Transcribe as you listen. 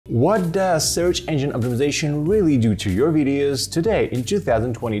What does search engine optimization really do to your videos today in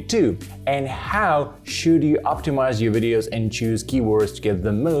 2022? And how should you optimize your videos and choose keywords to get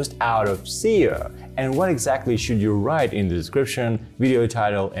the most out of SEO? And what exactly should you write in the description, video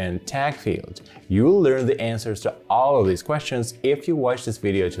title, and tag field? You will learn the answers to all of these questions if you watch this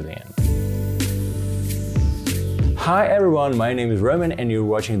video to the end. Hi everyone, my name is Roman and you're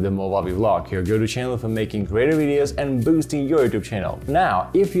watching the Movavi vlog, your go-to channel for making creative videos and boosting your YouTube channel. Now,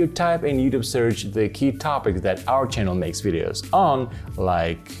 if you type in YouTube search the key topics that our channel makes videos on,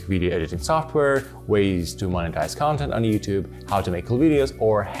 like video editing software, ways to monetize content on YouTube, how to make cool videos,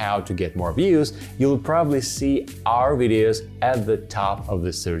 or how to get more views, you'll probably see our videos at the top of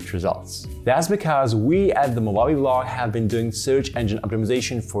the search results. That's because we at the Movavi vlog have been doing search engine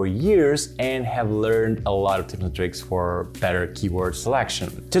optimization for years and have learned a lot of tips and tricks for better keyword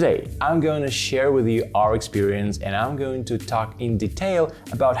selection. Today, I'm going to share with you our experience and I'm going to talk in detail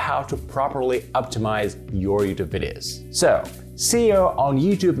about how to properly optimize your YouTube videos. So, SEO on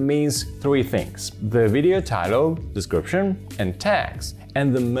YouTube means three things: the video title, description, and tags.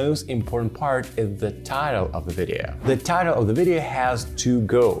 And the most important part is the title of the video. The title of the video has two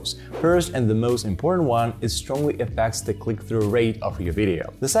goals. First, and the most important one, it strongly affects the click-through rate of your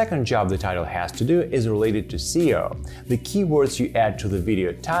video. The second job the title has to do is related to SEO. The keywords you add to the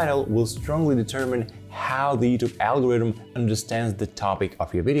video title will strongly determine how the YouTube algorithm understands the topic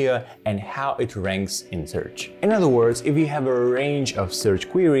of your video and how it ranks in search. In other words, if you have a range of search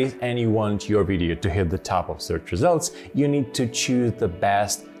queries and you want your video to hit the top of search results, you need to choose the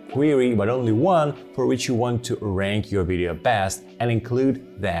best query, but only one for which you want to rank your video best and include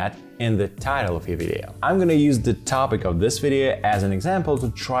that in the title of your video. I'm gonna use the topic of this video as an example to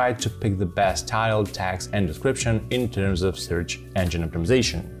try to pick the best title, tags, and description in terms of search engine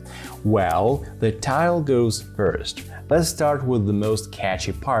optimization. Well, the title goes first. Let's start with the most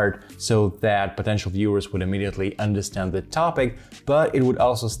catchy part so that potential viewers would immediately understand the topic, but it would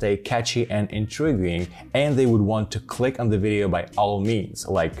also stay catchy and intriguing, and they would want to click on the video by all means,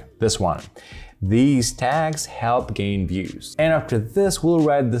 like this one. These tags help gain views. And after this, we'll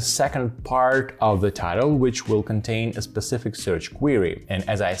write the second part of the title, which will contain a specific search query. And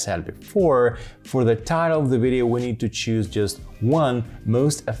as I said before, for the title of the video, we need to choose just one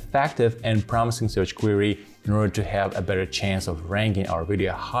most effective and promising search query in order to have a better chance of ranking our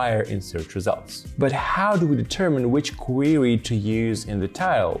video higher in search results. But how do we determine which query to use in the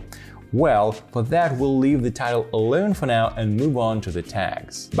title? Well, for that, we'll leave the title alone for now and move on to the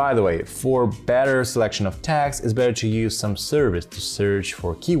tags. By the way, for better selection of tags, it's better to use some service to search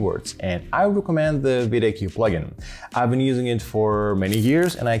for keywords, and I would recommend the VidIQ plugin. I've been using it for many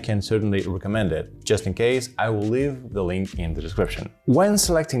years and I can certainly recommend it. Just in case, I will leave the link in the description. When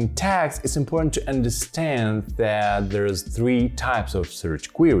selecting tags, it's important to understand that there's three types of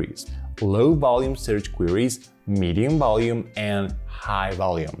search queries: low volume search queries, medium volume, and high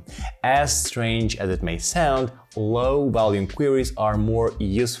volume. As strange as it may sound, low volume queries are more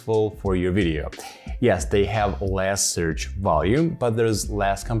useful for your video. Yes, they have less search volume, but there's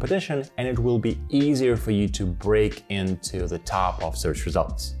less competition and it will be easier for you to break into the top of search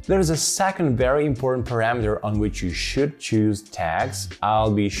results. There's a second very important parameter on which you should choose tags.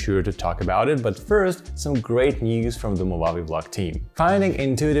 I'll be sure to talk about it, but first, some great news from the Movavi vlog team. Finding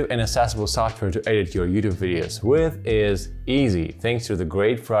intuitive and accessible software to edit your YouTube videos with is easy thanks to the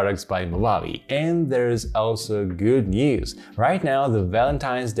great products by Movavi. And there's also good news. Right now, the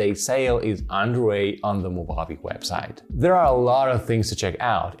Valentine's Day sale is underway on the Movavi website. There are a lot of things to check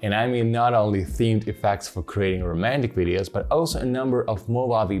out, and I mean not only themed effects for creating romantic videos, but also a number of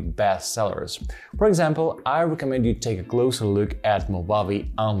Movavi bestsellers. For example, I recommend you take a closer look at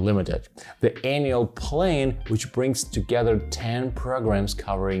Movavi Unlimited, the annual plan which brings together 10 programs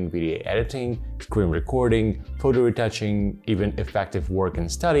covering video editing, screen recording, photo retouching, even effective work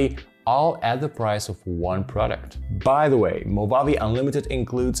and study, all at the price of one product. By the way, Movavi Unlimited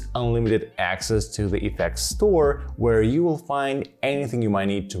includes unlimited access to the effects store, where you will find anything you might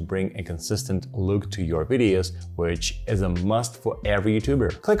need to bring a consistent look to your videos, which is a must for every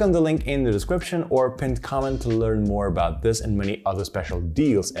YouTuber. Click on the link in the description or pinned comment to learn more about this and many other special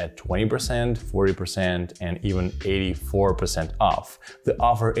deals at 20%, 40%, and even 84% off. The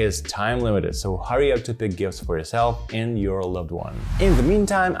offer is time limited, so hurry up to pick gifts for yourself and your loved one. In the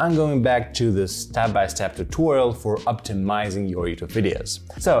meantime, I'm going going back to the step-by-step tutorial for optimizing your YouTube videos.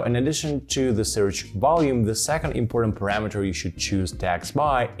 So in addition to the search volume, the second important parameter you should choose tags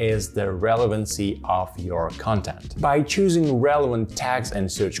by is the relevancy of your content. By choosing relevant tags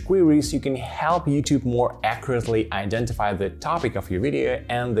and search queries, you can help YouTube more accurately identify the topic of your video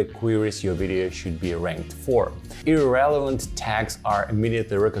and the queries your video should be ranked for. Irrelevant tags are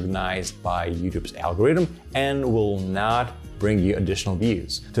immediately recognized by YouTube's algorithm and will not bring you additional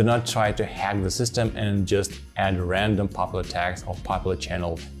views. Do not try to hack the system and just add random popular tags or popular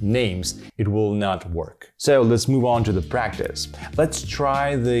channel names. It will not work. So let's move on to the practice. Let's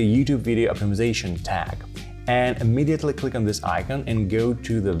try the YouTube video optimization tag. And immediately click on this icon and go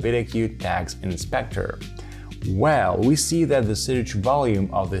to the VidIQ Tags Inspector. Well, we see that the search volume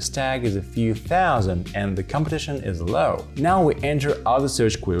of this tag is a few thousand and the competition is low. Now we enter other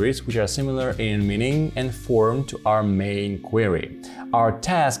search queries which are similar in meaning and form to our main query. Our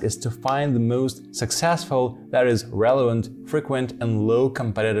task is to find the most successful, that is, relevant, frequent, and low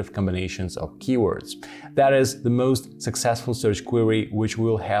competitive combinations of keywords. That is the most successful search query which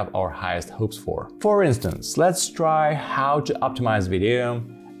we'll have our highest hopes for. For instance, let's try how to optimize video,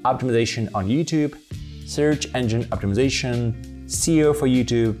 optimization on YouTube, search engine optimization, SEO for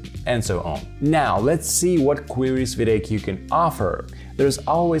YouTube, and so on. Now let's see what queries VidIQ can offer. There's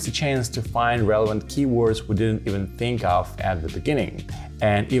always a chance to find relevant keywords we didn't even think of at the beginning,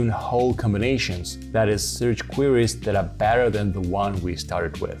 and even whole combinations, that is, search queries that are better than the one we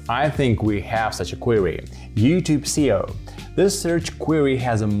started with. I think we have such a query: YouTube SEO. This search query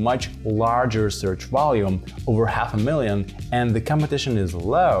has a much larger search volume, over 500,000, and the competition is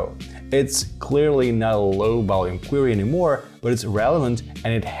low. It's clearly not a low volume query anymore, but it's relevant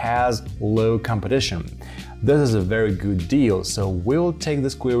and it has low competition. This is a very good deal, so we'll take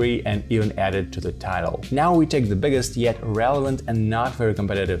this query and even add it to the title. Now we take the biggest yet relevant and not very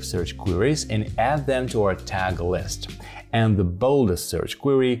competitive search queries and add them to our tag list. And the boldest search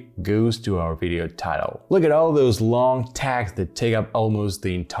query goes to our video title. Look at all those long tags that take up almost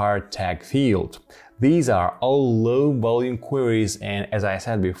the entire tag field. These are all low volume queries, and as I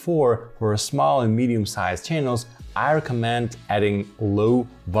said before, for small and medium-sized channels, I recommend adding low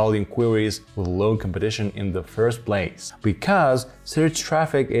volume queries with low competition in the first place, because search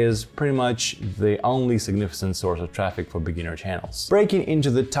traffic is pretty much the only significant source of traffic for beginner channels. Breaking into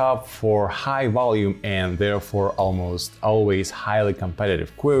the top for high volume and therefore almost always highly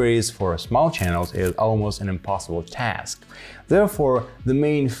competitive queries for small channels is almost an impossible task. Therefore, the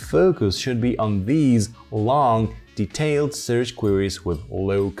main focus should be on these long, detailed search queries with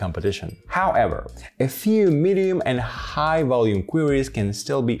low competition. However, a few medium and high volume queries can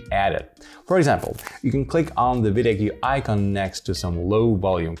still be added. For example, you can click on the VidIQ icon next to some low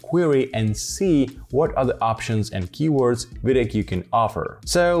volume query and see what other options and keywords VidIQ can offer.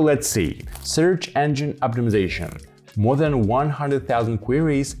 So let's see. Search engine optimization. More than 100,000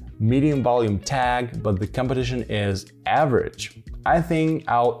 queries, medium volume tag, but the competition is average. I think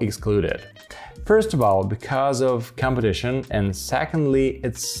I'll exclude it. First of all, because of competition, and secondly,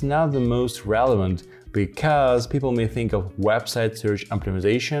 it's not the most relevant because people may think of website search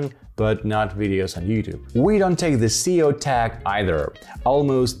optimization but not videos on YouTube. We don't take the SEO tag either.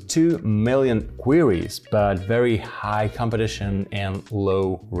 Almost 2 million queries, but very high competition and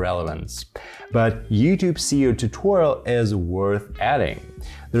low relevance. But YouTube SEO tutorial is worth adding.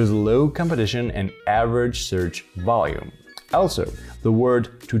 There's low competition and average search volume. Also, the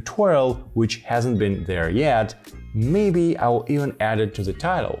word tutorial, which hasn't been there yet, maybe I will even add it to the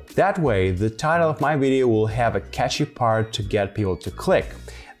title. That way, the title of my video will have a catchy part to get people to click.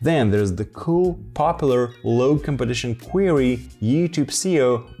 Then there's the cool, popular, low competition query YouTube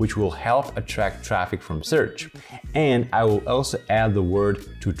SEO, which will help attract traffic from search. And I will also add the word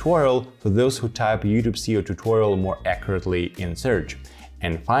tutorial for those who type YouTube SEO tutorial more accurately in search.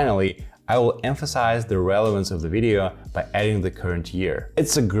 And finally, I will emphasize the relevance of the video by adding the current year.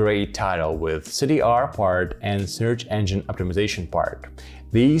 It's a great title with CTR part and search engine optimization part.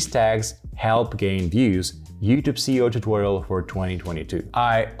 These tags help gain views. YouTube SEO tutorial for 2022.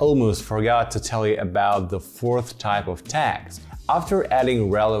 I almost forgot to tell you about the fourth type of tags. After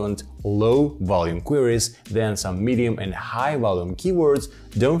adding relevant low-volume queries, then some medium and high-volume keywords,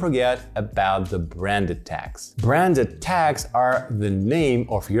 don't forget about the branded tags. Branded tags are the name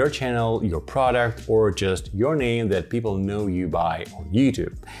of your channel, your product, or just your name that people know you by on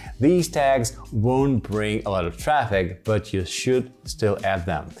YouTube. These tags won't bring a lot of traffic, but you should still add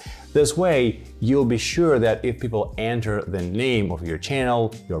them. This way, you'll be sure that if people enter the name of your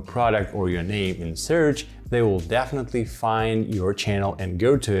channel, your product, or your name in search, they will definitely find your channel and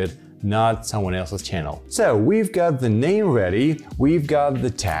go to it, not someone else's channel. So we've got the name ready, we've got the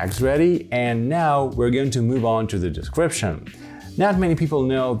tags ready, and now we're going to move on to the description. Not many people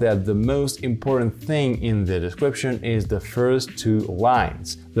know that the most important thing in the description is the first 2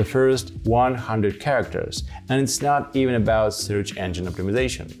 lines, the first 100 characters, and it's not even about search engine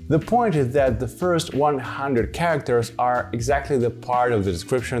optimization. The point is that the first 100 characters are exactly the part of the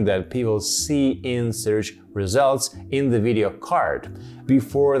description that people see in search results in the video card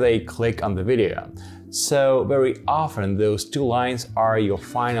before they click on the video. So very often those 2 lines are your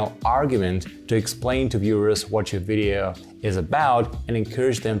final argument to explain to viewers what your video is about and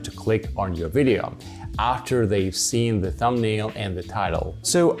encourage them to click on your video after they've seen the thumbnail and the title.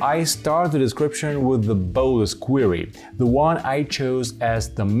 So I start the description with the boldest query, the one I chose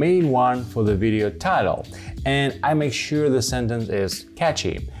as the main one for the video title, and I make sure the sentence is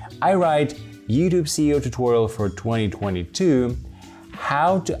catchy. I write YouTube SEO tutorial for 2022,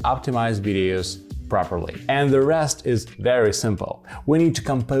 how to optimize videos properly. And the rest is very simple. We need to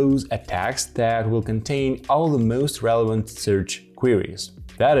compose a text that will contain all the most relevant search queries.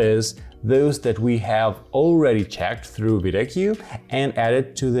 That is, those that we have already checked through VidIQ and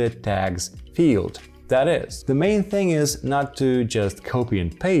added to the tags field. That is, the main thing is not to just copy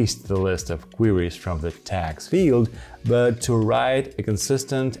and paste the list of queries from the tags field, but to write a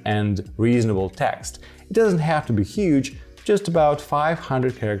consistent and reasonable text. It doesn't have to be huge, just about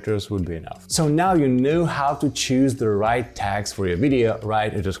 500 characters would be enough. So now you know how to choose the right tags for your video,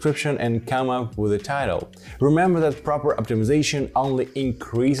 write a description, and come up with a title. Remember that proper optimization only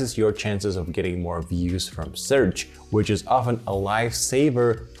increases your chances of getting more views from search, which is often a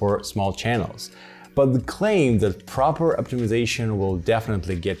lifesaver for small channels. But the claim that proper optimization will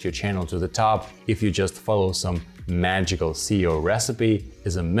definitely get your channel to the top if you just follow some magical SEO recipe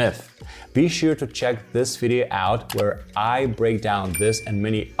is a myth. Be sure to check this video out where I break down this and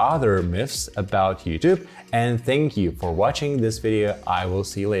many other myths about YouTube, and thank you for watching this video. I will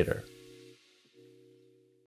see you later.